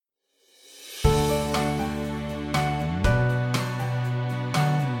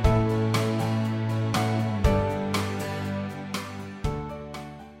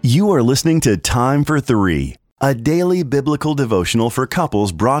You are listening to Time for Three, a daily biblical devotional for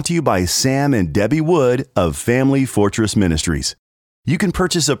couples brought to you by Sam and Debbie Wood of Family Fortress Ministries. You can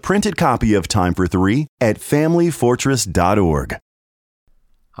purchase a printed copy of Time for Three at familyfortress.org.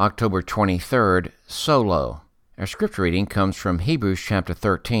 October 23rd, Solo. Our scripture reading comes from Hebrews chapter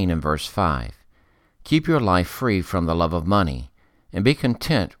 13 and verse 5. Keep your life free from the love of money, and be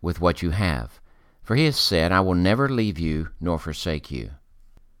content with what you have. For he has said, I will never leave you nor forsake you.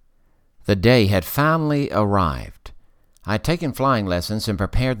 The day had finally arrived. I had taken flying lessons and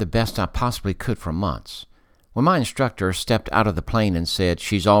prepared the best I possibly could for months. When my instructor stepped out of the plane and said,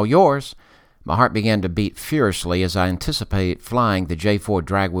 "She's all yours," my heart began to beat furiously as I anticipated flying the J-4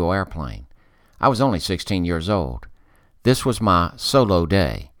 dragwheel airplane. I was only 16 years old. This was my solo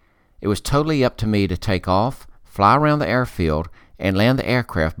day. It was totally up to me to take off, fly around the airfield, and land the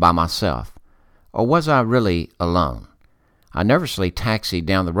aircraft by myself. Or was I really alone? I nervously taxied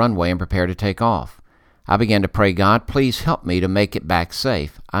down the runway and prepared to take off. I began to pray, God, please help me to make it back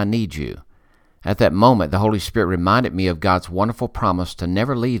safe. I need you. At that moment, the Holy Spirit reminded me of God's wonderful promise to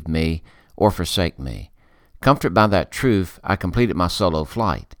never leave me or forsake me. Comforted by that truth, I completed my solo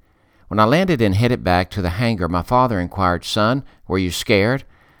flight. When I landed and headed back to the hangar, my father inquired, "Son, were you scared?"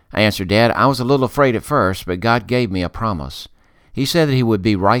 I answered, "Dad, I was a little afraid at first, but God gave me a promise. He said that He would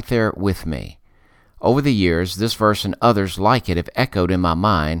be right there with me." Over the years, this verse and others like it have echoed in my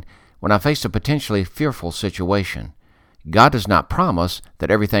mind when I faced a potentially fearful situation. God does not promise that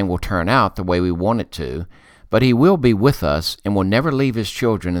everything will turn out the way we want it to, but He will be with us and will never leave His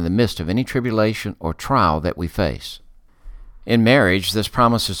children in the midst of any tribulation or trial that we face. In marriage, this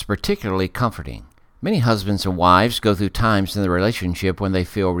promise is particularly comforting. Many husbands and wives go through times in the relationship when they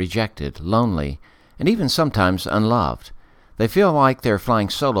feel rejected, lonely, and even sometimes unloved. They feel like they're flying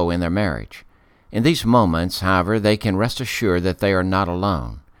solo in their marriage. In these moments, however, they can rest assured that they are not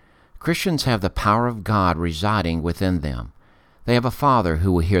alone. Christians have the power of God residing within them. They have a Father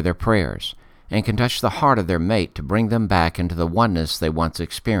who will hear their prayers and can touch the heart of their mate to bring them back into the oneness they once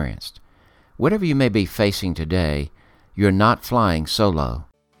experienced. Whatever you may be facing today, you're not flying solo.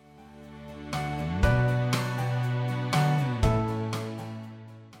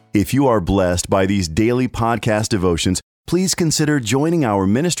 If you are blessed by these daily podcast devotions, please consider joining our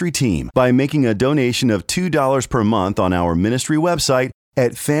ministry team by making a donation of $2 per month on our ministry website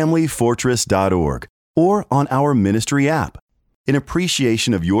at familyfortress.org or on our ministry app. In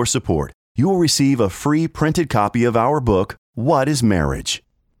appreciation of your support, you will receive a free printed copy of our book, What is Marriage?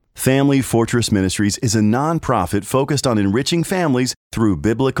 Family Fortress Ministries is a nonprofit focused on enriching families through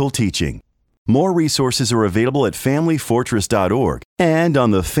biblical teaching. More resources are available at familyfortress.org and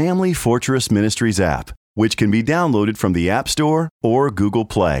on the Family Fortress Ministries app, which can be downloaded from the App Store or Google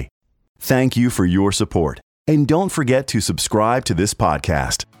Play. Thank you for your support, and don't forget to subscribe to this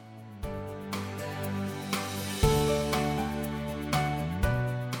podcast.